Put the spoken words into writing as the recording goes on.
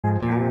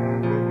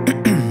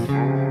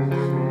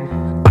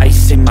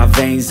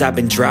veins, I've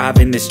been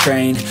driving this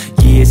train.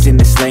 Years in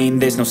this lane,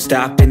 there's no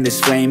stopping this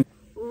flame.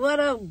 What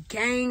up,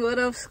 gang? What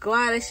up,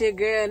 squad? It's your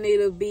girl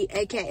Anti-NitaB,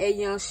 aka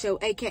Young Show,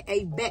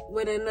 aka back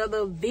with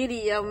another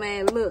video,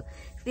 man. Look,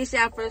 if this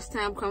y'all first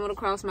time coming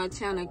across my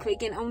channel and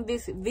clicking on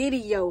this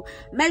video,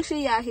 make sure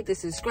y'all hit the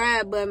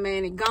subscribe button,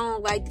 man, and go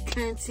on like the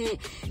content.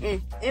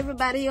 And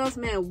everybody else,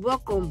 man,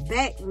 welcome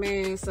back,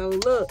 man. So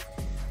look,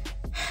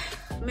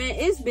 man,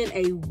 it's been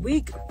a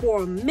week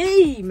for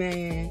me,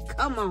 man.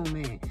 Come on,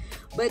 man.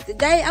 But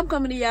today, I'm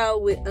coming to y'all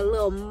with a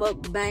little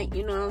mukbang,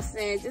 you know what I'm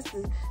saying? Just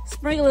to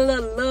sprinkle a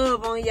little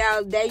love on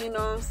y'all day, you know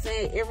what I'm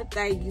saying?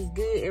 Everything is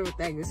good,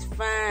 everything is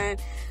fine.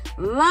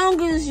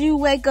 Long as you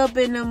wake up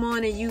in the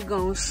morning, you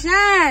gonna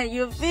shine,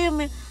 you feel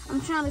me?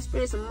 I'm trying to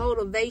spread some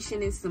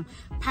motivation and some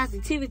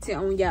positivity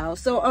on y'all.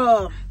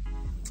 So,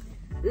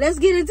 let's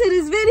get into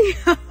this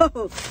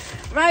video.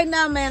 Right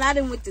now, man, I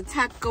done went to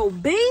Taco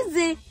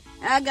Busy.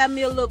 I got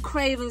me a little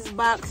Cravings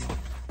box.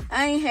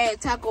 I ain't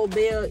had Taco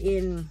Bell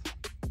in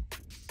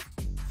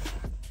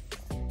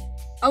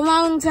a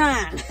long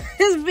time.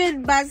 It's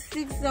been about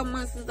 6-7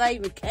 months since I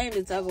even came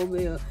to Taco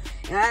Bell.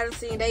 And I done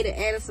seen they done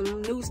added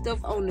some new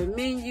stuff on the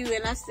menu.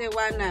 And I said,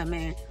 why not,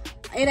 man?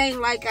 It ain't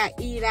like I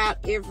eat out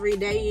every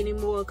day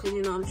anymore. Because,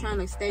 you know, I'm trying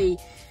to stay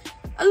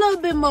a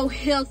little bit more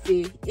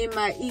healthy in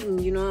my eating.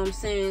 You know what I'm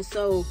saying?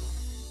 So,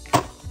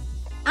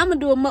 I'm going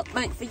to do a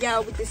mukbang for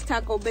y'all with this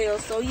Taco Bell.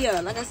 So, yeah,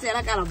 like I said,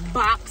 I got a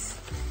box.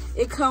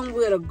 It comes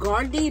with a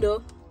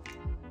gordita.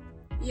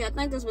 Yeah, I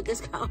think that's what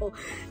this called.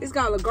 It's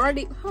called a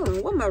gordita. Hold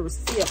on, what's my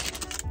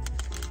receipt?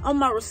 On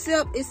my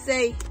receipt, it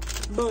say,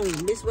 boom,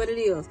 this is what it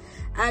is.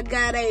 I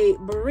got a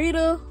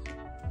burrito,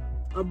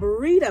 a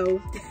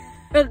grilled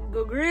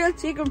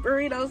chicken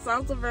burrito,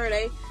 salsa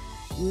verde.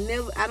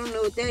 I don't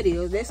know what that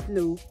is. That's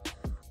new.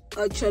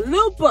 A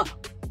chalupa,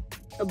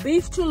 a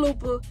beef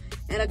chalupa,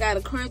 and I got a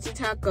crunchy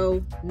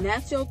taco,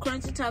 nacho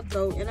crunchy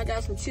taco, and I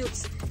got some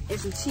chips and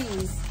some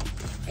cheese.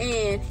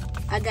 And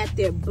I got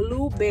that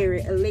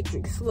blueberry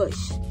electric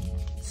slush.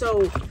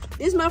 So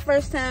this is my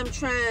first time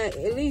trying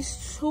at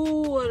least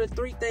 2 of the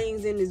 3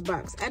 things in this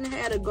box. I didn't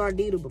had a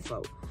gordita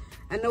before.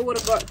 I know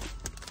what a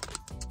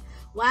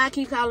why I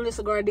keep calling this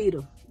a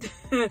gordita.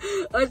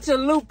 A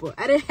chalupa.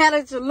 I didn't have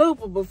a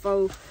chalupa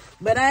before,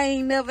 but I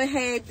ain't never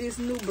had this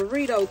new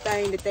burrito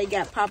thing that they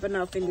got popping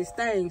off in this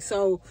thing.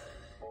 So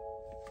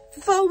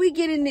before we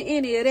get into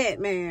any of that,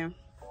 man,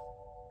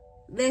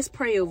 let's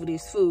pray over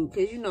this food.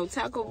 Because, you know,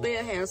 Taco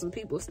Bell has some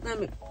people's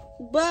stomach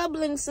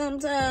bubbling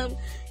sometimes.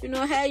 You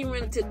know, how you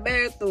run into the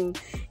bathroom.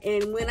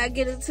 And when I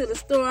get into the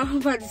store, I'm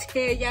about to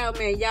tell y'all,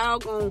 man, y'all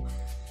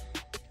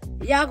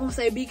gonna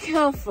say, be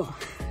careful.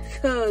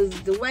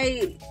 Because the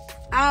way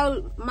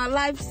my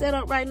life's set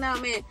up right now,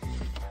 man,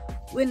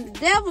 when the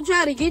devil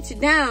try to get you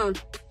down,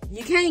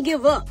 you can't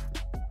give up.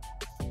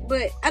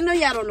 But I know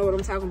y'all don't know what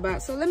I'm talking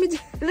about. So let me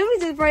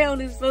just pray on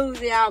this food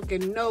so y'all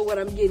can know what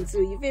I'm getting to.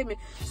 You feel me?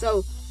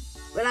 So,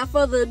 without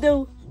further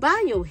ado, bow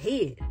your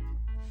head.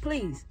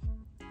 Please.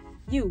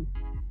 You.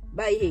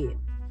 Bow your head.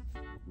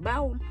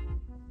 Bow.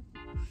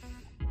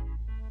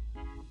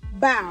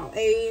 Bow.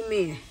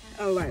 Amen.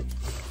 Alright.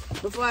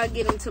 Before I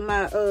get into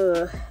my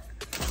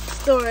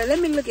story, let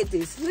me look at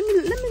this. Let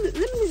me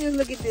just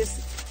look at this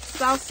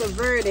Salsa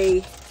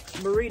Verde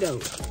burrito.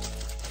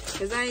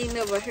 Cause I ain't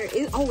never heard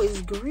it. Oh,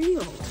 it's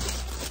grilled.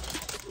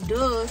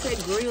 Duh, it's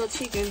that grilled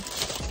chicken.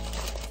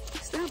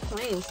 Stop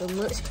playing so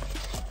much.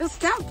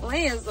 Stop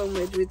playing so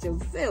much with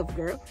yourself,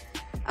 girl.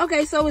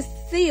 Okay, so it's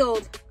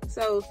sealed.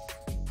 So,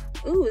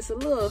 ooh, it's a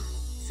little,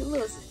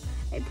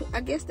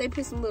 I guess they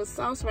put some little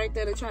sauce right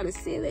there to try to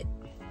seal it.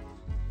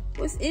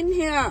 What's in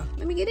here?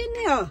 Let me get in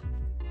there.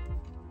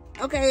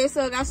 Okay,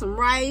 so I got some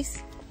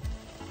rice,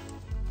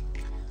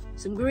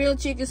 some grilled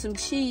chicken, some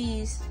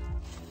cheese.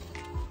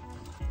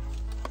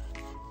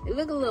 It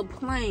look a little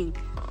plain.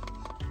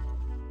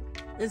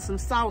 And some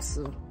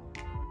salsa.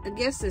 I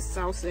guess there's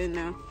salsa in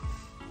there.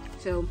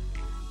 So,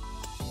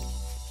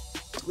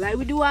 like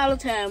we do all the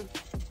time,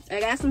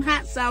 I got some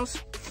hot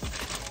sauce.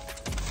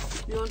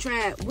 You're gonna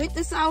try it with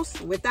the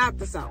sauce, without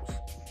the sauce.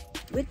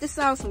 With the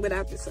sauce and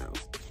without the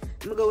sauce.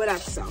 I'm gonna go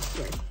without the sauce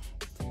first.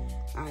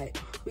 Alright,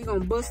 we're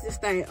gonna bust this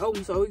thing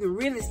open so we can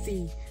really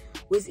see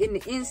what's in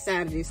the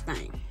inside of this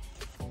thing.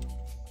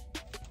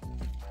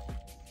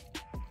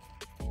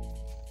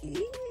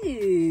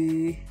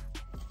 Ew.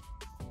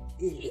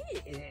 Yeah.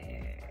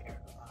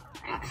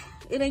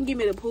 It didn't give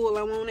me the pull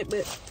I wanted,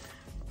 but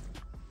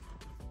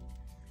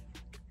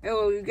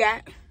oh, you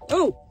got.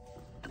 Oh,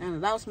 I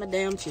lost my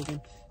damn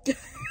chicken.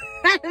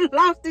 I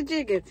lost the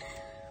chicken.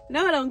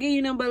 No, I don't give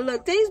you nothing but a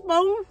little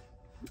teaspoon.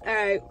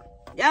 Alright.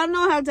 Y'all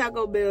know how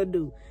Taco Bell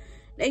do.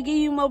 They give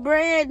you more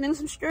bread than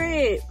some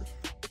shred.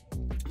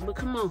 But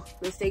come on,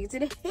 let's take it to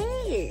the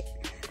head.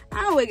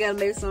 I always gotta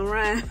make some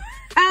rhyme.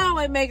 I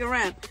always make a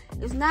rhyme.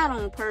 It's not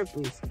on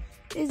purpose.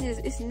 It's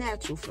just, it's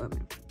natural for me.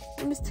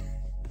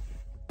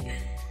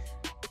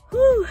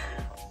 Whew.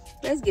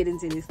 Let's get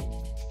into this.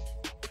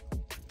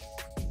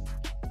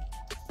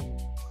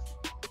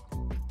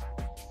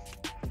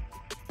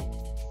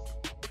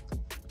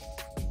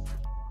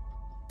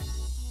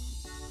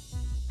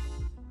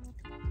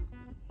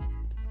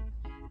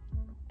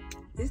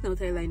 This don't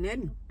taste like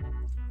nothing.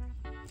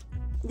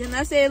 Didn't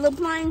I say it look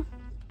plain?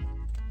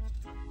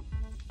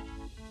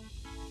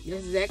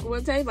 That's exactly what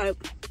it tastes like.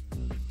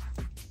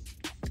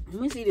 Let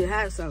me see the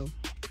hot sauce.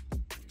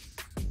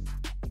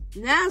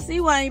 Now I see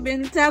why I ain't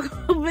been to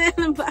Taco Bell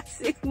in about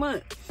 6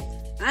 months.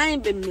 I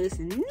ain't been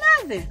missing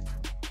nothing.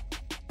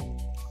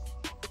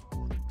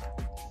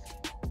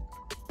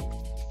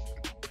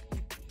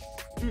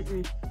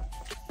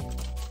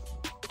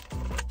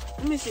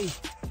 Let me see.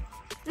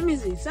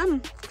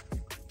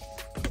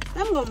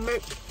 I'm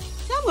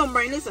gonna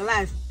bring this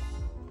alive.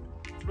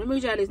 Let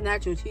me try this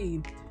nacho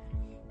cheese.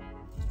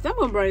 I'm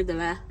gonna bring it to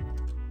life.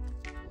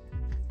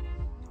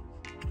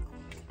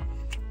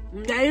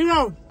 There you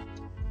go.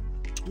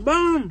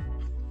 Boom.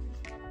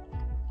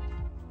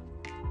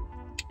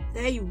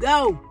 There you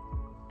go.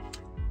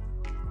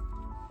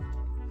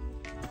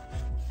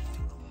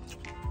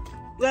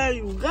 There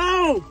you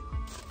go.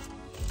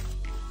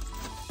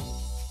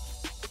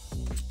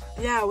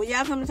 Yeah, when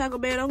y'all come to Taco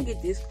Bell, don't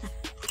get this.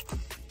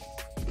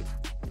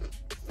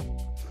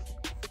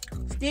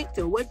 Stick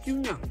to what you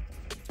know.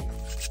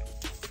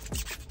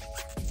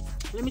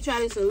 Let me try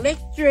this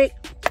electric.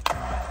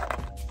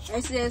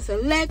 It says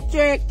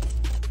electric.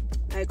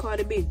 Like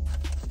Cardi B.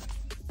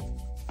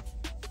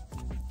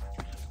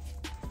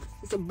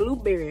 It's a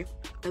blueberry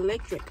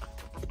electric.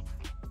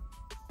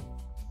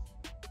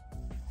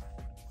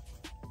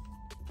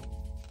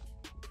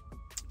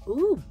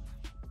 Ooh.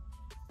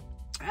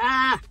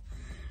 Ah.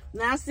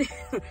 Now see.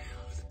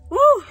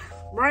 Woo.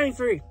 Brain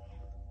free.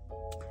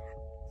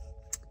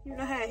 You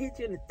know how it hits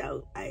you in the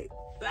throat. Like,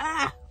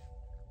 ah.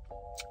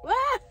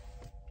 Ah.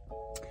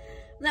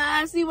 Now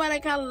I see why they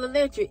call it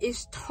electric.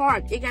 It's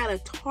tart. It got a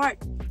tart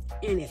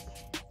in it.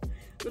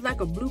 It's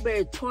like a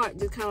blueberry tart.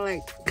 Just kind of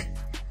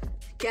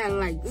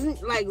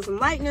like some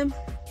lightning.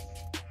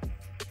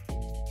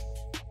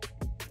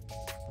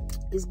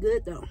 It's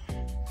good though.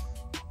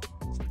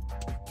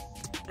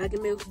 I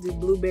can mix this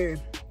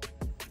blueberry.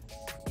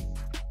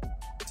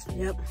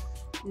 Yep.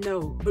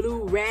 No,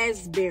 blue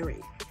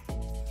raspberry.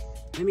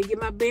 Let me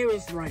get my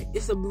berries right.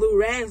 It's a blue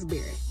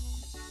raspberry.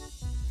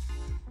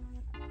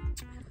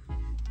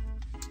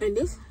 And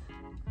this,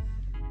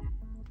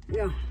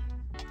 yeah,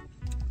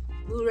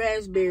 blue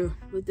raspberry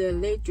with the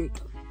electric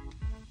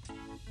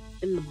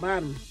in the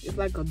bottom. It's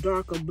like a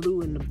darker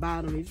blue in the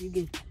bottom, if you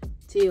can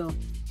tell.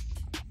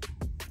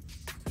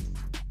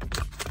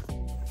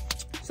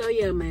 So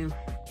yeah, man.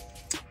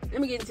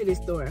 Let me get into this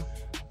story.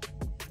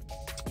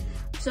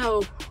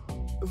 So,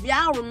 if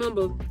y'all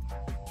remember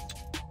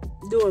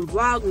doing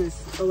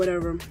Vlogmas or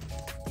whatever,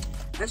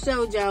 I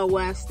showed y'all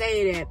where I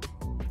stayed at,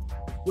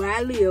 where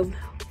I lived.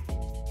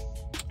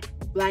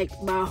 Like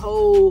my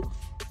whole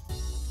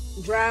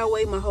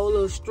driveway, my whole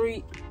little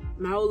street,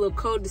 my whole little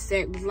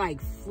cul-de-sac was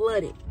like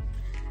flooded.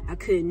 I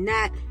could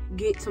not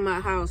get to my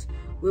house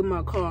with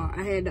my car.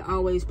 I had to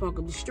always park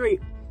up the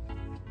street.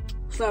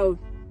 So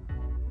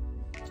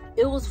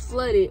it was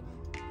flooded.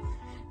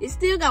 It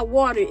still got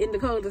water in the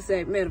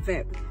cul-de-sac, matter of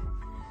fact.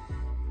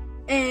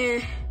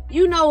 And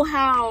you know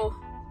how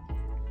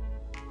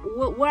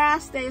where I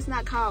stay, it's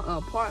not called an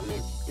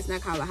apartment. It's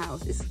not called a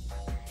house.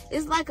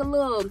 It's like a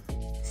little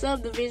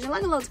subdivision,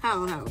 like a little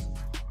townhouse.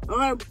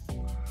 Alright.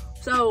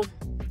 So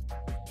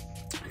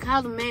I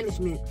called the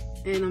management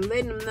and I'm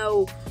letting them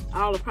know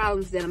all the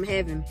problems that I'm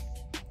having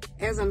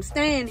as I'm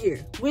staying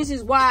here, which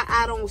is why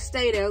I don't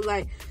stay there.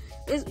 Like,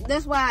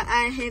 that's why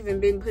I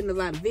haven't been putting a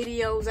lot of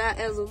videos out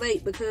as of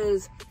late,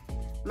 because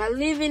my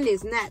living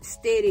is not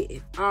steady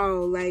at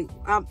all. Like,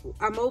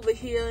 I'm over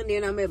here and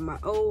then I'm at my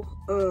old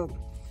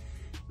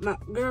my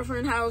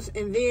girlfriend's house,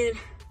 and then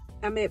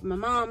I'm at my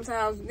mom's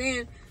house, and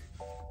then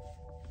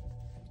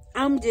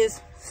I'm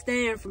just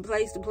staying from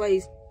place to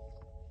place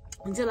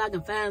until I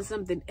can find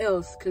something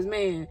else. Cause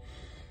man,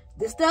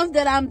 the stuff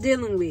that I'm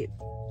dealing with.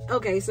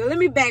 Okay, so let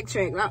me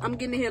backtrack. I'm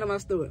getting ahead of my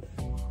story.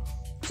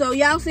 So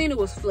y'all seen it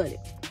was flooded.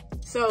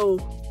 So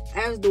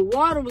as the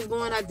water was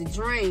going out the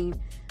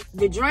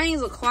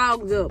drains are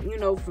clogged up, you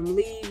know, from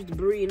leaves,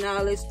 debris, and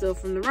all that stuff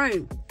from the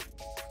rain.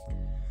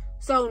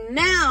 So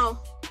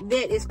now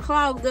that it's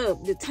clogged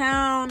up, the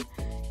town,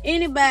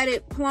 anybody,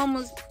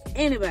 plumbers,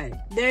 anybody,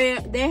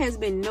 there has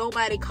been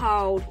nobody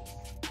called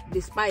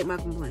despite my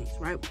complaints,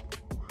 right?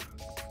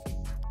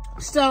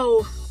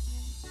 So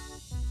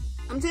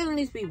I'm telling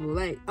these people,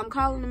 like, I'm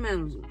calling the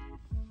manager.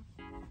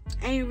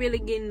 Ain't really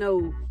getting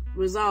no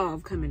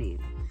resolve coming in.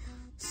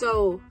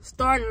 So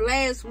starting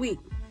last week,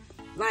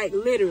 like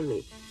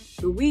literally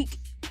the week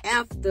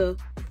after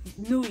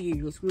New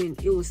Year's, when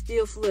it was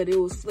still flooded, it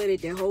was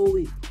flooded that whole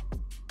week.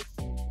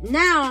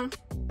 Now,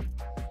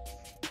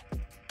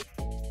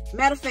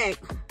 matter of fact,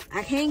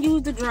 I can't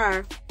use the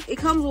dryer. It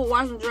comes with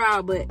wash and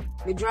dryer, but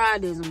the dryer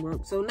doesn't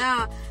work. So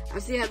now I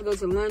still have to go to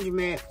the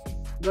laundromat,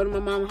 go to my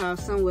mama's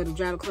house somewhere to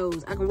dry the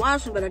clothes. I can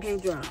wash them, but I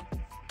can't dry them.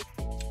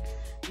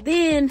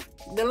 Then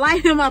the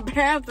light in my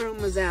bathroom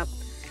is out.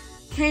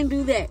 Can't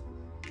do that.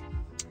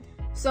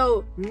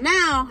 So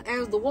now,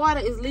 as the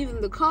water is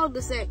leaving the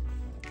cul-de-sac,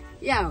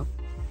 y'all,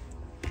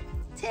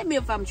 tell me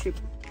if I'm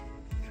tripping.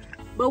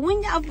 But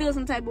when y'all feel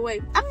some type of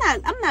way, I'm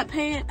not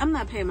paying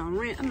my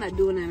rent. I'm not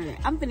doing none of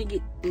that. I'm finna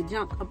get the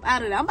junk up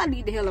out of there. I'm about to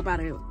get the hell up out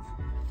of here.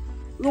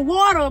 The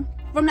water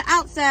from the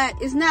outside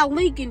is now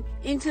leaking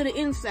into the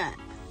inside.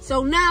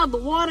 So now the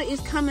water is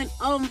coming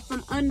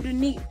from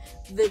underneath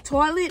the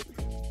toilet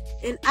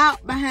and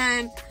out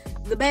behind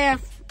the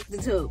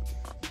tub.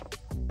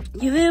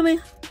 You feel me?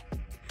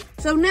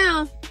 So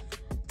now,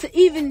 to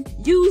even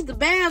use the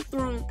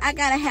bathroom, I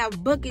gotta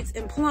have buckets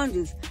and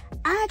plungers.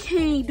 I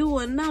can't do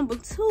a number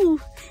 2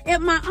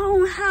 at my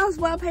own house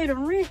where I pay the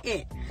rent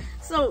at.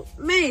 So,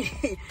 man,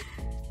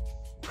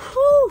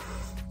 whew,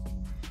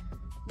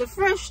 the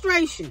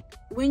frustration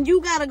when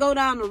you gotta go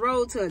down the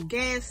road to a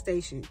gas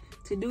station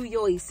to do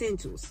your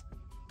essentials.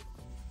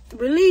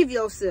 Relieve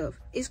yourself.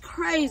 It's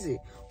crazy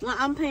when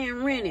I'm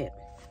paying rent at.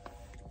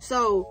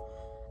 So,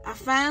 I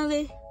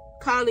finally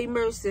called the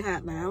emergency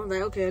hotline. I was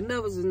like, okay,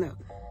 enough is enough.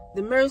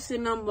 The emergency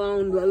number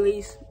on the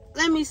lease.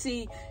 Let me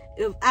see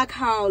if I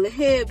call the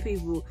head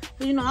people.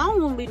 You know, I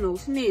don't want to be no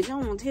snitch. I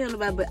don't want to tell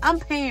nobody, but I'm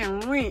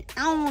paying rent.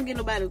 I don't want to get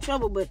nobody in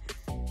trouble, but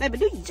baby,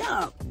 do your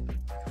job.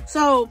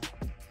 So,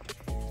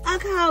 I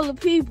call the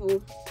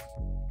people.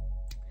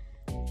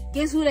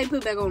 Guess who they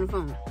put back on the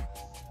phone?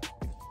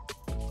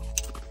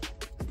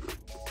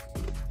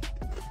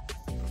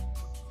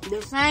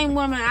 The same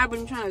woman I've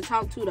been trying to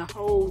talk to the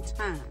whole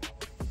time.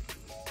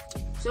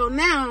 So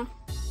now,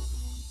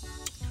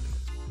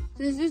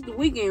 since it's the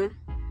weekend,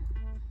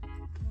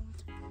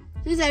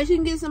 she said she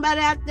can get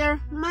somebody out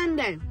there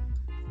Monday.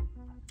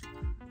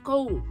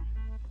 Cool.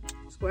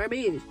 Square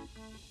business.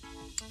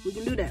 We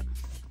can do that.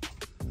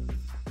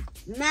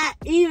 Not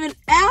even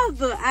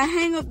after I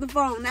hang up the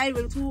phone, not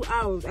even 2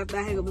 hours after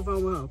I hang up the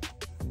phone with her.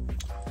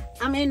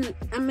 I'm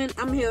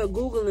here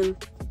Googling,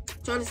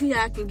 trying to see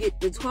how I can get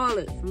the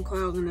toilet from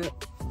clogging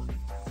up.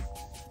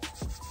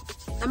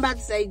 I'm about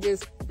to say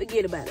just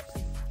forget about it.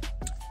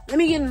 Let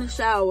me get in the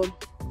shower.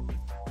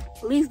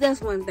 At least that's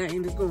one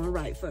thing that's going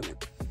right for me.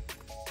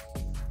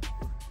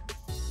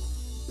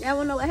 Y'all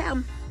wanna know what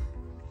happened?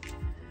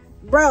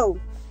 Bro,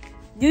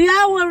 do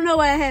y'all wanna know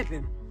what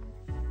happened?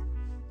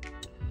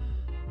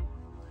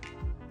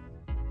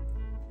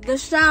 The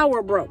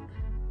shower broke.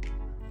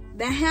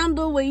 The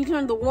handle where you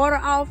turn the water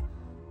off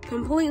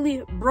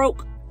completely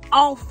broke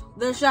off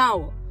the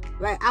shower.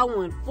 Like, I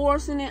wasn't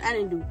forcing it. I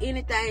didn't do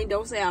anything.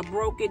 Don't say I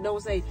broke it.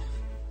 Don't say...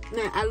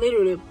 Nah, I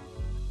literally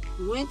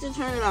went to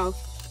turn it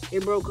off.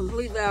 It broke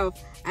completely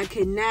off. I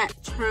could not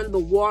turn the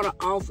water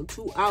off for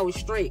 2 hours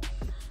straight.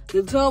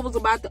 The tub was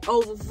about to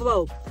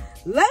overflow.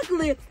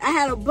 Luckily, I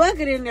had a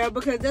bucket in there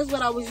because that's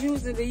what I was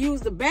using to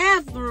use the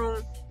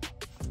bathroom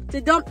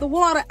to dump the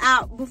water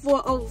out before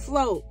it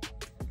overflowed.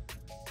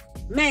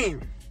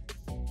 Man,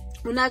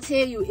 when I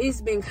tell you,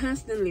 it's been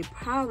constantly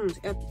problems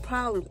after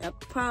problems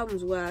after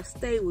problems where I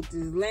stay with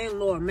this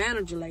landlord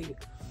manager lady.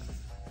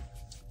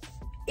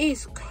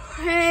 It's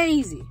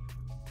crazy.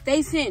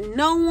 They sent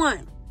no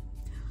one.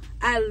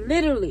 I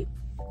literally,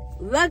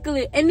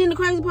 luckily, and then the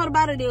crazy part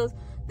about it is,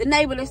 the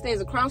neighbor that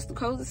stays across the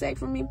cul-de-sac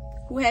from me,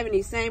 who having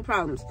these same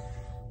problems,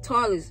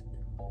 toilets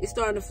is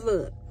starting to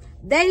flood.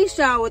 They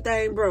shower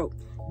thing broke.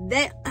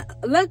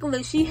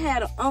 Luckily, she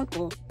had an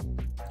uncle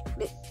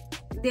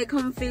that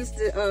come fix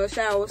the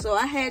shower, so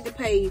I had to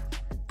pay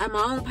out of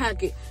my own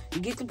pocket to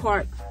get the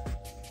part,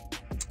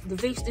 to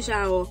fix the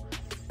shower,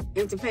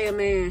 and to pay a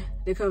man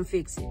to come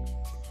fix it.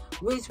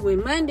 Which,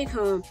 when Monday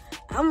come,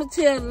 I'm gonna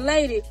tell the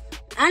lady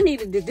I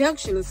need a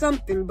deduction or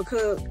something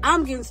because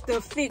I'm getting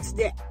stuff fixed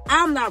that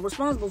I'm not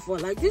responsible for.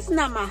 Like, this is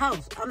not my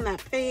house. I'm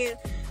not paying.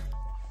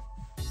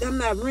 I'm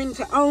not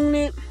renting to own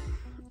it.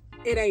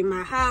 It ain't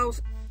my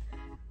house.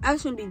 I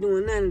shouldn't be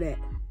doing none of that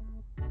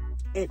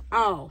at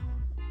all.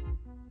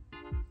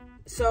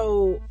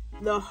 So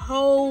the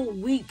whole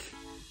week,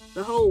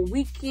 the whole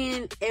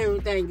weekend,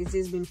 everything has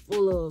just been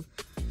full of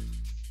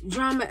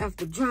drama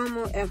after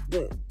drama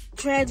after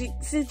tragic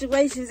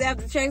situations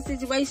after tragic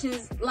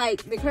situations.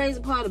 Like, the crazy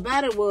part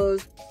about it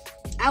was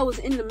I was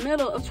in the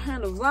middle of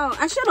trying to vlog.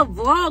 I should have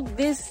vlogged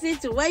this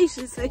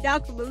situation so y'all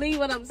can believe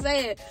what I'm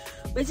saying.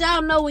 But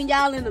y'all know when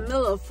y'all in the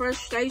middle of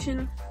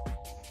frustration,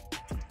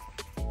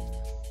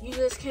 you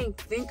just can't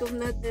think of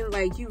nothing.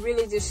 Like, you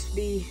really just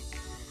be...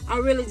 I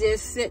really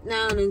just sat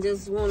down and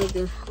just wanted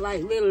to,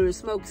 like, literally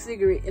smoke a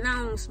cigarette. And I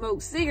don't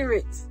smoke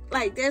cigarettes.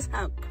 Like, that's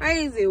how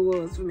crazy it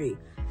was for me.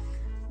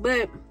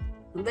 But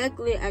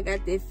luckily, I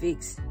got that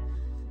fixed.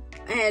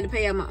 I had to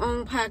pay out my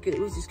own pocket,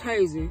 which is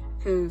crazy.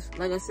 Because,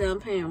 like I said,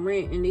 I'm paying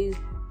rent. And these...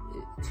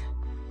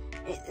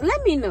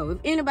 Let me know if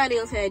anybody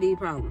else had these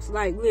problems.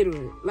 Like,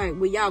 literally. Like,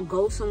 when y'all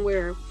go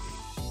somewhere...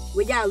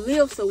 When y'all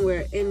live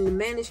somewhere and the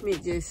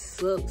management just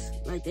sucks.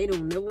 Like, they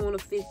don't never want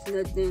to fix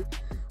nothing.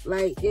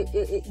 Like,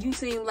 you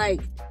seem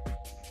like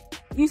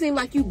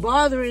you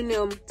bothering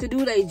them to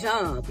do their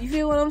job. You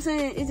feel what I'm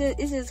saying?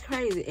 It's just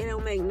crazy. It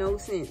don't make no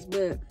sense.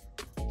 But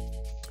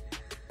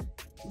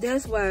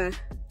that's why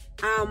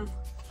I'm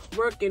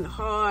working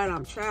hard.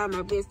 I'm trying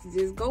my best to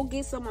just go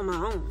get some of my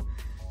own.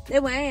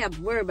 That way I ain't have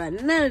to worry about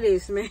none of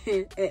this, man,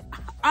 at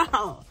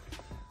all.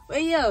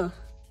 But yeah,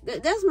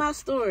 that's my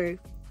story.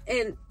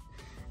 And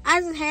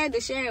I just had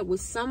to share it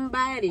with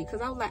somebody,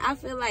 because I was like, I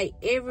feel like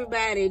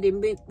everybody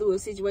done been through a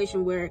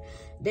situation where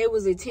they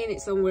was a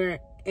tenant somewhere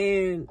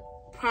and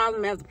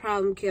problem after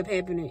problem kept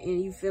happening,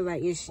 and you feel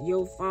like it's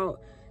your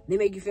fault. They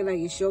make you feel like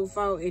it's your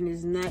fault and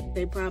it's not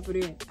their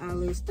property, all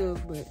that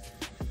stuff. But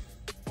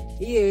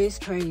yeah, it's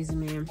crazy,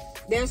 man.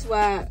 That's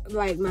why,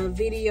 like, my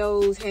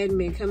videos hadn't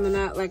been coming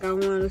out like I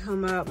wanted to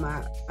come out.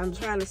 I'm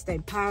trying to stay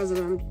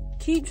positive. I'm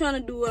keep trying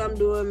to do what I'm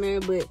doing,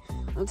 man. But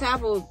on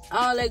top of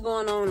all that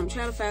going on, I'm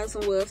trying to find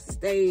somewhere else to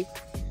stay.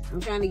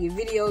 I'm trying to get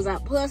videos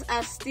out. Plus,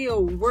 I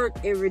still work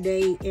every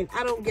day, and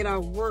I don't get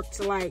off work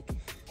till like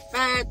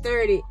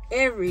 5:30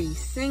 every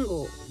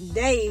single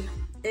day.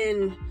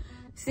 And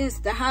since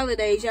the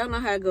holidays, y'all know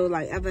how it go.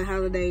 Like, after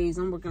holidays,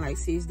 I'm working like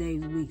 6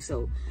 days a week.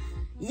 So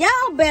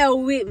y'all bear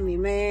with me,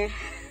 man.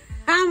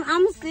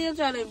 I'm still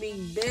trying to be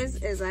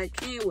best as I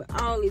can with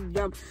all these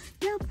drama.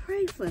 Y'all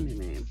pray for me,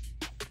 man.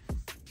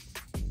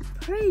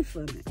 Pray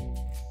for me.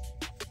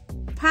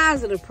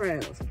 Positive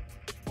prayers.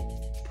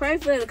 Pray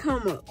for it to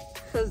come up.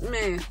 Because,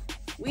 man,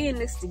 we in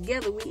this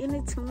together. We in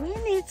it to win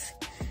it.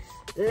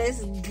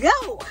 Let's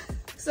go.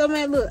 So,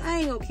 man, look, I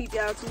ain't going to keep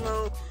y'all too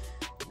long.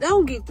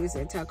 Don't get this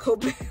at Taco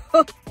Bell.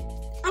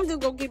 I'm just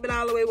going to keep it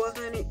all the way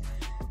 100.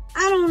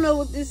 I don't know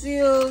what this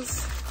is.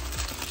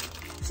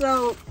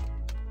 So,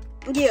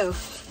 yeah,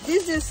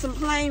 this is some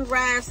plain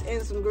rice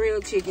and some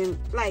grilled chicken.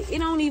 Like, it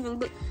don't even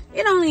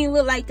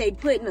look like they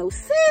put no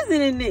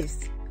seasoning in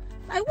this.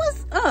 Like,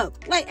 what's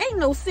up? Like, ain't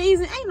no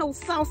season, ain't no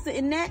salsa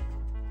in that.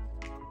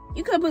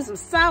 You could put some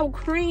sour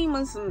cream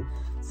and some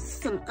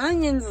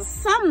onions or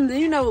something,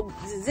 you know,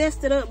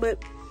 zest it up.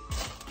 But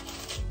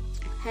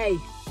hey,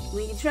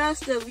 when you try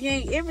stuff,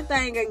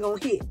 everything ain't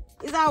gonna hit.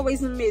 It's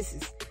always some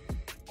misses.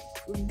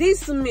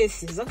 This some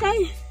misses,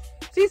 okay?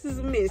 This is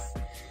a miss.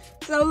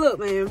 So look,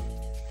 man,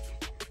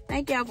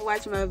 thank y'all for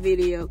watching my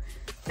video.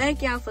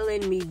 Thank y'all for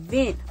letting me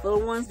vent. For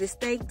the ones that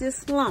stayed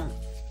this long,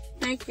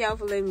 thank y'all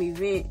for letting me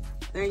vent.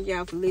 Thank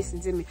y'all for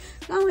listening to me.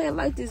 Go ahead and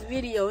like this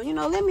video. You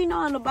know, let me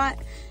know in the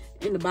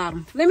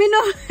bottom. Let me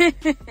know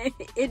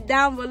it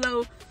down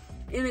below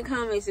in the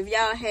comments if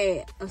y'all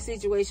had a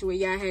situation where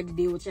y'all had to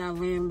deal with y'all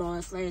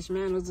landlord /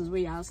 managers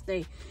where y'all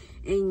stay,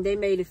 and they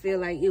made it feel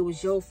like it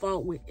was your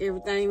fault with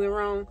everything went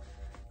wrong.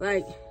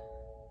 Like,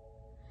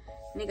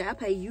 nigga, I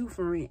pay you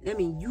for rent. That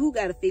means you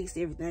gotta fix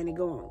everything that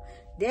go on.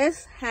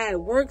 That's how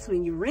it works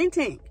when you're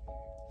renting.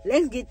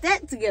 Let's get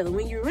that together.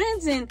 When you're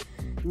renting,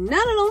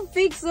 none of them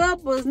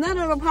fix-uppers, none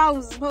of the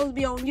problems are supposed to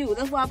be on you.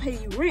 That's what I pay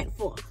you rent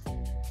for.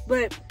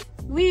 But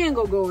we ain't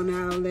gonna go on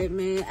all that,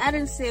 man. I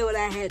didn't say what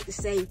I had to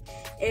say.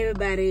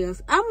 Everybody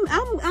else, I'm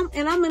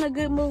in a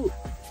good mood,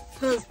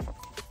 cause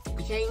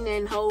can't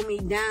nothing hold me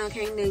down,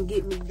 can't nothing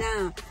get me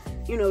down.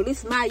 You know,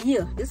 this is my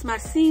year, this is my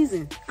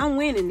season. I'm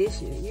winning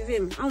this year. You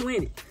feel me? I'm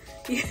winning.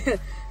 Yeah.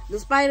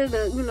 Despite of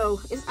the, you know,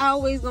 it's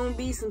always gonna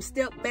be some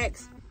step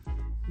backs,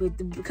 but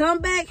the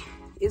comeback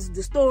is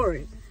the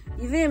story.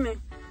 You feel me?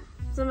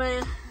 So,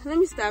 man, let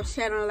me stop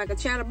chattering like a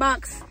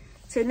chatterbox.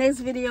 Till next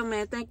video,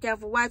 man. Thank y'all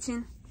for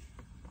watching.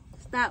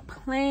 Stop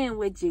playing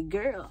with your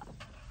girl.